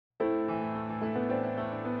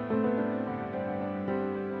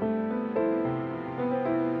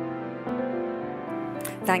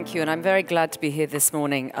Thank you, and I'm very glad to be here this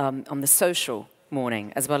morning on the social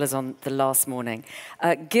morning, as well as on the last morning.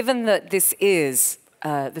 Given that this is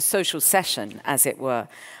the social session, as it were,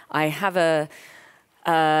 I have a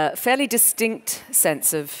fairly distinct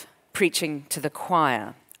sense of preaching to the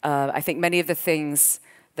choir. I think many of the things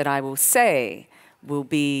that I will say will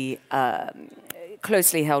be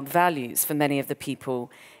closely held values for many of the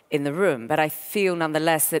people in the room, but I feel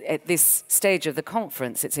nonetheless that at this stage of the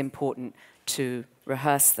conference it's important to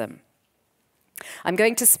rehearse them. I'm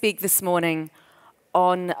going to speak this morning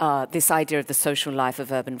on this idea of the social life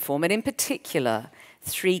of urban form, and in particular,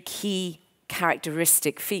 three key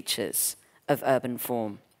characteristic features of urban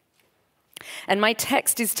form. And my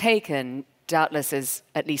text is taken, doubtless as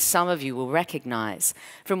at least some of you will recognize,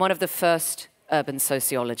 from one of the first urban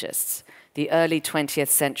sociologists, the early 20th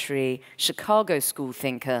century Chicago school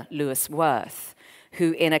thinker Lewis Wirth,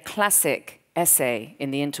 who in a classic essay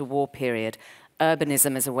in the interwar period,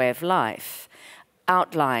 Urbanism as a Way of Life,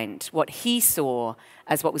 outlined what he saw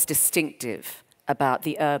as what was distinctive about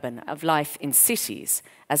the urban, of life in cities,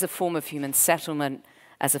 as a form of human settlement,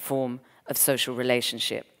 as a form of social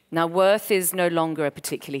relationship. Now, Wirth is no longer a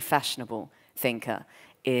particularly fashionable thinker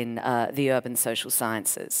in the urban social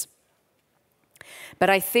sciences. But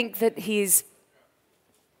I think that his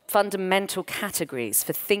fundamental categories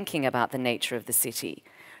for thinking about the nature of the city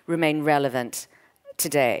remain relevant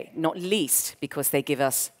today, not least because they give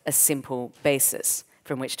us a simple basis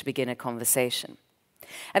from which to begin a conversation.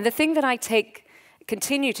 And the thing that I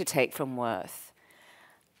continue to take from Wirth,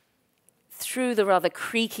 through the rather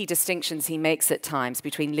creaky distinctions he makes at times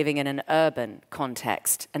between living in an urban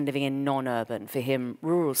context and living in non-urban, for him,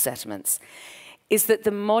 rural settlements, is that the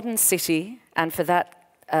modern city, and for that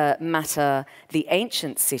matter, the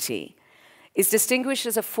ancient city, is distinguished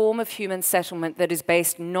as a form of human settlement that is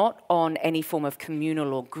based not on any form of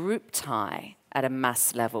communal or group tie at a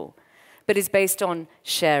mass level, but is based on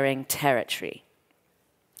sharing territory.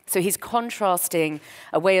 So he's contrasting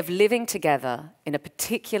a way of living together in a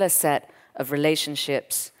particular set of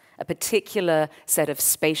relationships, a particular set of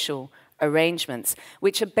spatial arrangements,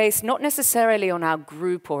 which are based not necessarily on our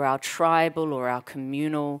group or our tribal or our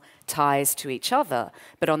communal ties to each other,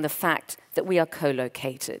 but on the fact that we are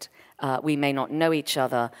co-located. We may not know each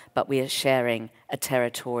other, but we are sharing a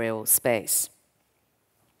territorial space.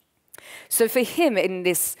 So for him, in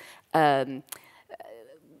this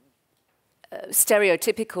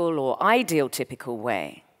stereotypical or ideal typical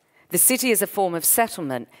way, the city as a form of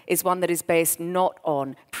settlement is one that is based not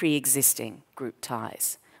on pre-existing group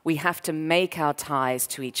ties. We have to make our ties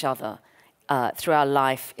to each other through our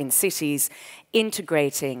life in cities,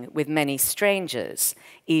 integrating with many strangers,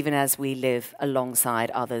 even as we live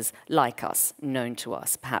alongside others like us, known to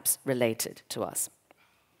us, perhaps related to us.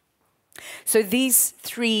 So these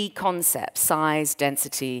three concepts, size,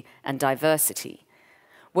 density, and diversity,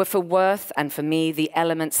 were for Wirth and for me the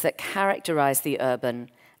elements that characterize the urban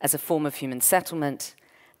as a form of human settlement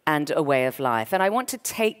and a way of life. And I want to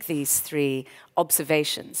take these three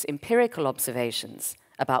observations, empirical observations,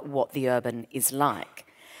 about what the urban is like,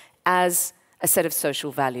 as a set of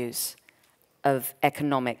social values of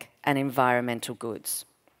economic and environmental goods.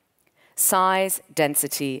 Size,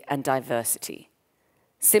 density, and diversity.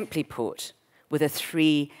 Simply put, were the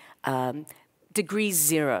three degree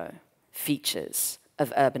zero features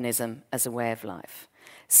of urbanism as a way of life.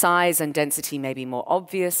 Size and density may be more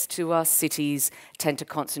obvious to us. Cities tend to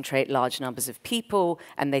concentrate large numbers of people,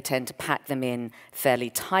 and they tend to pack them in fairly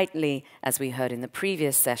tightly, as we heard in the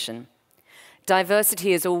previous session.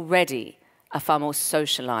 Diversity is already a far more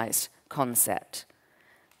socialized concept.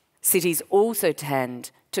 Cities also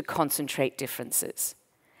tend to concentrate differences,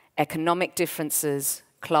 economic differences,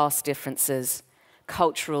 class differences,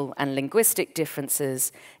 cultural and linguistic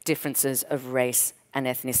differences, differences of race and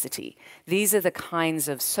ethnicity. These are the kinds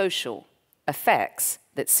of social effects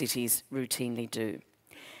that cities routinely do.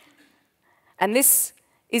 And this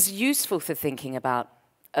is useful for thinking about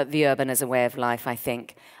the urban as a way of life, I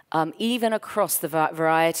think, even across the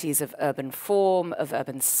varieties of urban form, of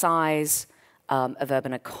urban size, of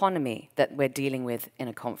urban economy that we're dealing with in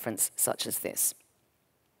a conference such as this.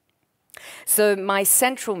 So my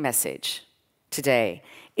central message today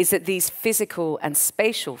is that these physical and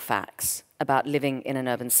spatial facts about living in an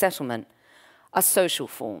urban settlement are social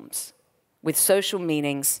forms with social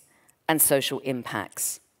meanings and social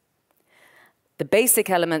impacts. The basic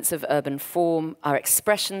elements of urban form are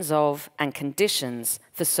expressions of and conditions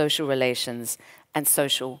for social relations and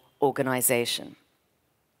social organization.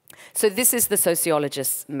 So this is the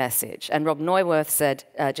sociologist's message. And Rob Neuwirth said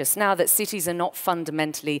just now that cities are not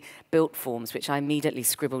fundamentally built forms, which I immediately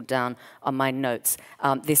scribbled down on my notes.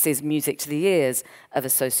 This is music to the ears of a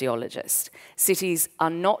sociologist. Cities are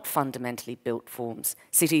not fundamentally built forms.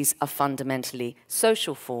 Cities are fundamentally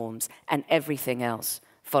social forms, and everything else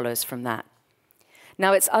follows from that.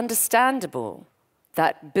 Now, it's understandable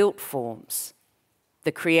that built forms,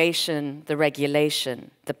 the creation, the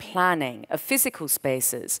regulation, the planning of physical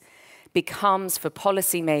spaces, becomes for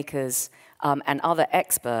policymakers and other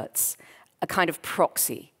experts a kind of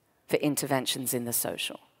proxy for interventions in the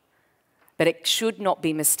social. But it should not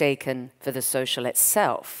be mistaken for the social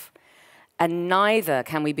itself, and neither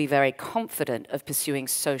can we be very confident of pursuing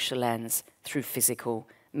social ends through physical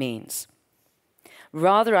means.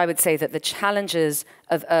 Rather, I would say that the challenges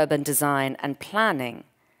of urban design and planning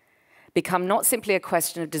become not simply a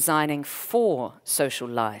question of designing for social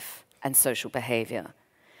life and social behavior,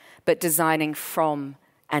 but designing from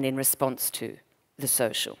and in response to the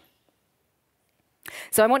social.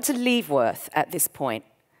 So I want to leave Worth at this point,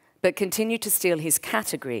 but continue to steal his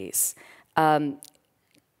categories and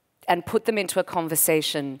put them into a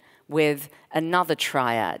conversation with another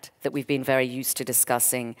triad that we've been very used to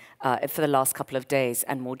discussing for the last couple of days,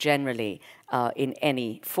 and more generally in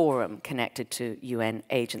any forum connected to UN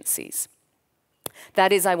agencies.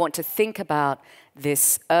 That is, I want to think about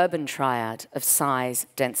this urban triad of size,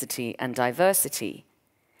 density, and diversity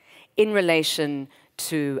in relation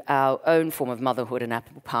to our own form of motherhood and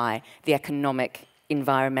apple pie, the economic,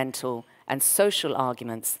 environmental, and social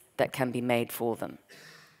arguments that can be made for them.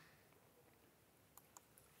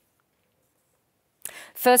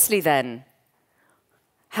 Firstly, then,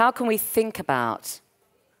 how can we think about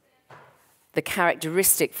the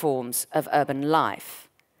characteristic forms of urban life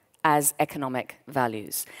as economic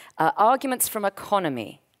values? Arguments from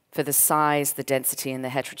economy for the size, the density, and the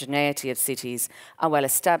heterogeneity of cities are well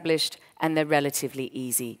established, and they're relatively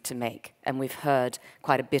easy to make. And we've heard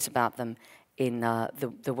quite a bit about them in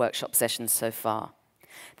the workshop sessions so far.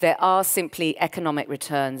 There are simply economic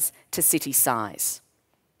returns to city size,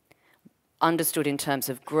 understood in terms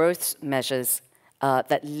of growth measures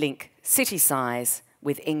that link city size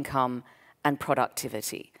with income and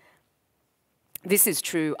productivity. This is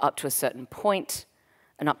true up to a certain point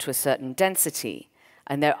and up to a certain density.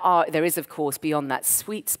 And there is, of course, beyond that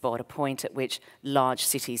sweet spot, a point at which large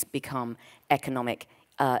cities become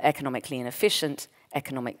economically inefficient,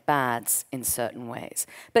 economic bads in certain ways.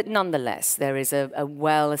 But nonetheless, there is a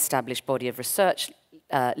well-established body of research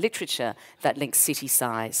literature that links city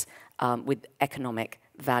size with economic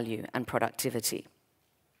value and productivity.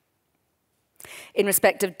 In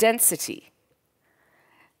respect of density,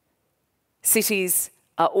 cities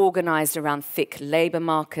are organized around thick labor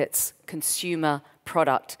markets, consumer,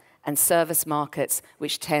 product, and service markets,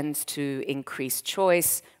 which tends to increase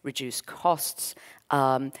choice, reduce costs,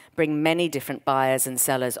 bring many different buyers and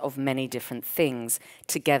sellers of many different things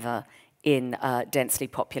together in densely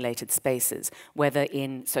populated spaces, whether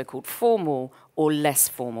in so-called formal or less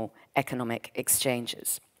formal economic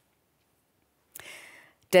exchanges.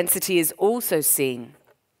 Density is also seen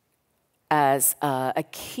as a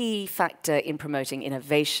key factor in promoting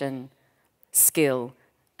innovation, skill,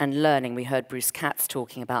 and learning. We heard Bruce Katz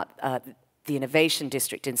talking about the innovation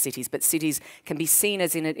district in cities, but cities can be seen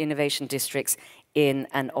as innovation districts in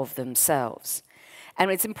and of themselves.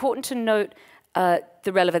 And it's important to note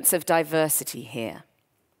the relevance of diversity here.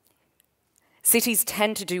 Cities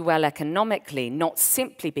tend to do well economically, not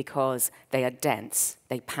simply because they are dense,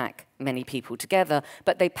 they pack many people together,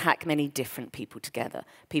 but they pack many different people together.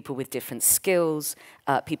 People with different skills,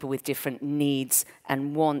 people with different needs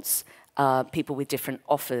and wants, people with different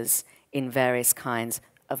offers in various kinds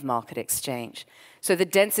of market exchange. So the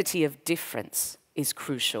density of difference is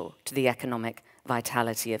crucial to the economic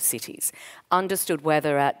vitality of cities. Understood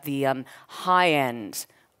whether at the high end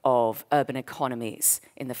of urban economies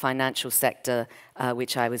in the financial sector,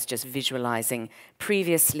 which I was just visualizing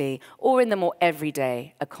previously, or in the more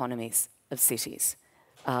everyday economies of cities,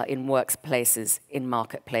 in workplaces, in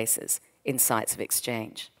marketplaces, in sites of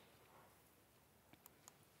exchange.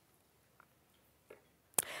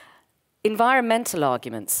 Environmental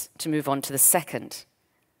arguments, to move on to the second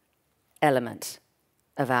element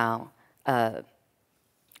of our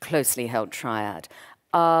closely held triad,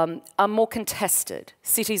 are more contested.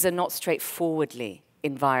 Cities are not straightforwardly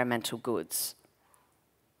environmental goods,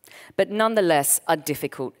 but nonetheless are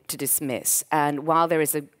difficult to dismiss. And while there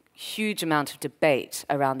is a huge amount of debate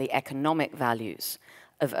around the economic values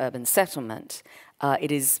of urban settlement,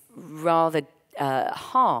 it is rather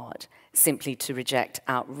hard simply to reject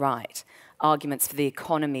outright arguments for the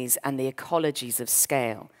economies and the ecologies of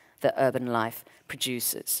scale that urban life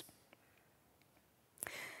produces.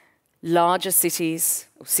 Larger cities,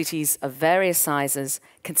 or cities of various sizes,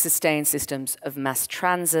 can sustain systems of mass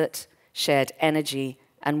transit, shared energy,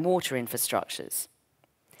 and water infrastructures.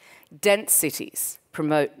 Dense cities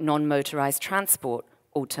promote non-motorized transport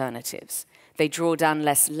alternatives. They draw down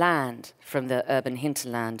less land from the urban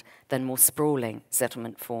hinterland than more sprawling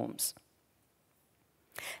settlement forms.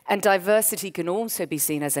 And diversity can also be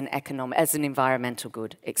seen as an environmental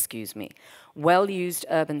good, Well-used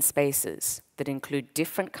urban spaces that include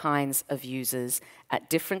different kinds of users at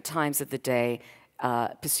different times of the day,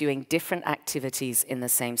 pursuing different activities in the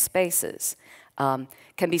same spaces,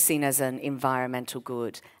 can be seen as an environmental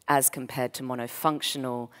good as compared to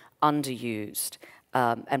monofunctional, underused,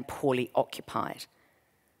 and poorly occupied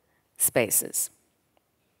spaces.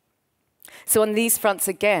 So on these fronts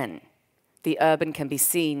again, the urban can be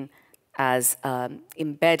seen as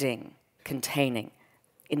embedding, containing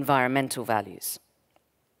environmental values.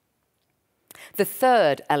 The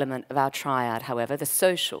third element of our triad, however, the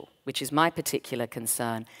social, which is my particular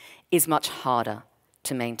concern, is much harder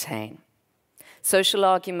to maintain. Social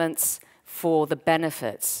arguments for the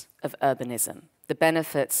benefits of urbanism, the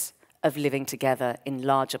benefits of living together in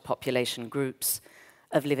larger population groups,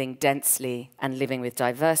 of living densely and living with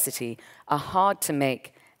diversity, are hard to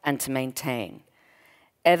make and to maintain.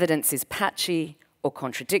 Evidence is patchy or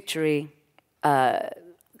contradictory.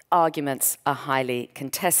 Arguments are highly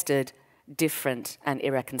contested. Different and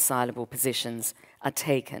irreconcilable positions are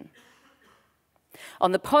taken.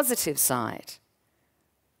 On the positive side,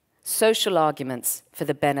 social arguments for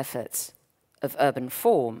the benefits of urban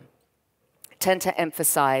form tend to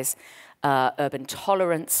emphasize urban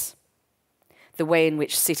tolerance, the way in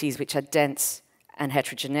which cities which are dense and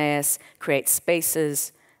heterogeneous create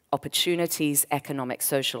spaces, opportunities, economic,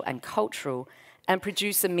 social, and cultural, and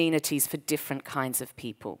produce amenities for different kinds of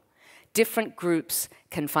people. Different groups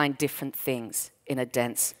can find different things in a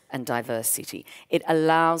dense and diverse city. It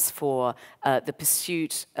allows for the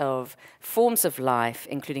pursuit of forms of life,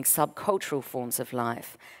 including subcultural forms of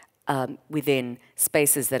life, within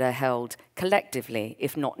spaces that are held collectively,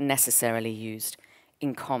 if not necessarily used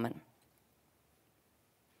in common.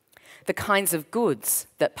 The kinds of goods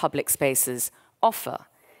that public spaces offer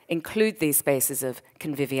include these spaces of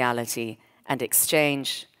conviviality and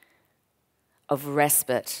exchange, of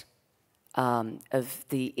respite, of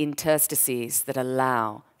the interstices that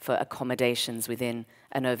allow for accommodations within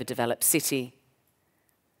an overdeveloped city,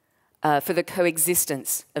 for the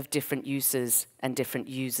coexistence of different uses and different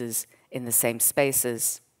users in the same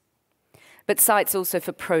spaces, but sites also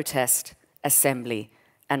for protest, assembly,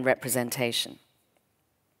 and representation.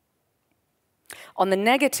 On the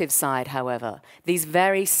negative side, however, these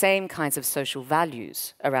very same kinds of social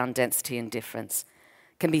values around density and difference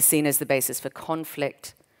can be seen as the basis for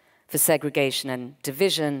conflict, for segregation and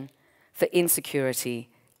division, for insecurity,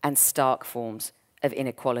 and stark forms of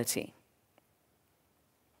inequality.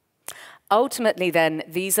 Ultimately, then,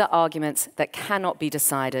 these are arguments that cannot be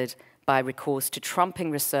decided by recourse to trumping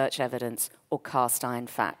research evidence or cast iron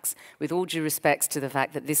facts. With all due respect to the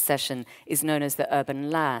fact that this session is known as the Urban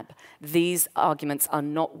Lab, these arguments are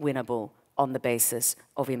not winnable on the basis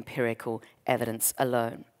of empirical evidence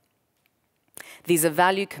alone. These are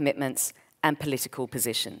value commitments and political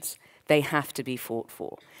positions. They have to be fought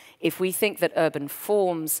for. If we think that urban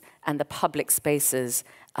forms and the public spaces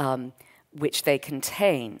which they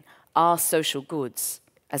contain are social goods,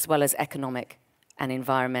 as well as economic and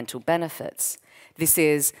environmental benefits, this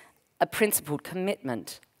is a principled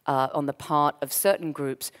commitment on the part of certain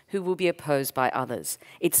groups who will be opposed by others.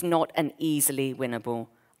 It's not an easily winnable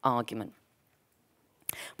argument.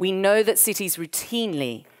 We know that cities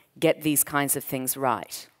routinely get these kinds of things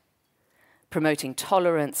right, promoting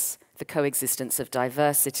tolerance, the coexistence of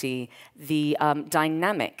diversity, the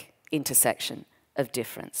dynamic intersection of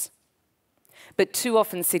difference. But too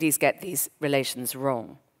often cities get these relations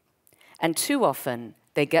wrong. And too often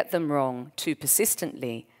they get them wrong too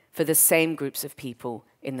persistently for the same groups of people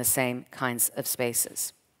in the same kinds of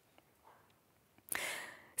spaces.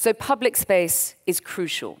 So public space is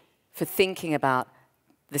crucial for thinking about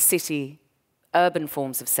the city, urban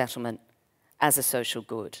forms of settlement as a social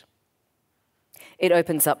good. It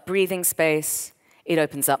opens up breathing space, it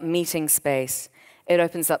opens up meeting space, it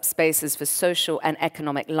opens up spaces for social and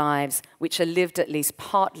economic lives which are lived at least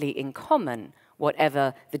partly in common,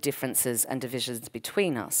 whatever the differences and divisions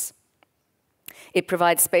between us. It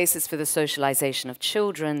provides spaces for the socialization of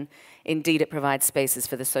children. Indeed, it provides spaces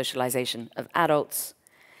for the socialization of adults.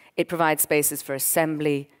 It provides spaces for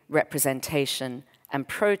assembly, representation, and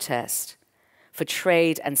protest, for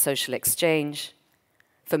trade and social exchange,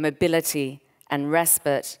 for mobility and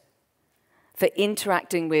respite, for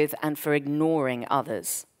interacting with and for ignoring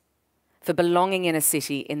others, for belonging in a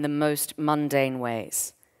city in the most mundane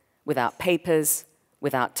ways, without papers,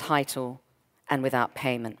 without title, and without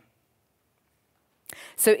payment.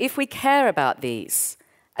 So if we care about these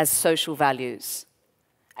as social values,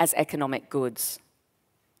 as economic goods,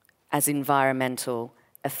 as environmental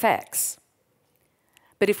effects,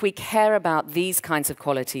 but if we care about these kinds of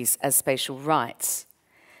qualities as spatial rights,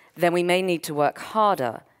 then we may need to work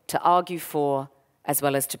harder to argue for, as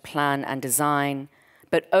well as to plan and design,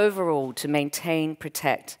 but overall to maintain,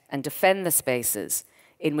 protect, and defend the spaces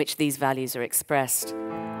in which these values are expressed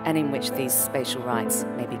and in which these spatial rights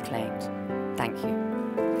may be claimed. Thank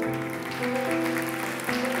you.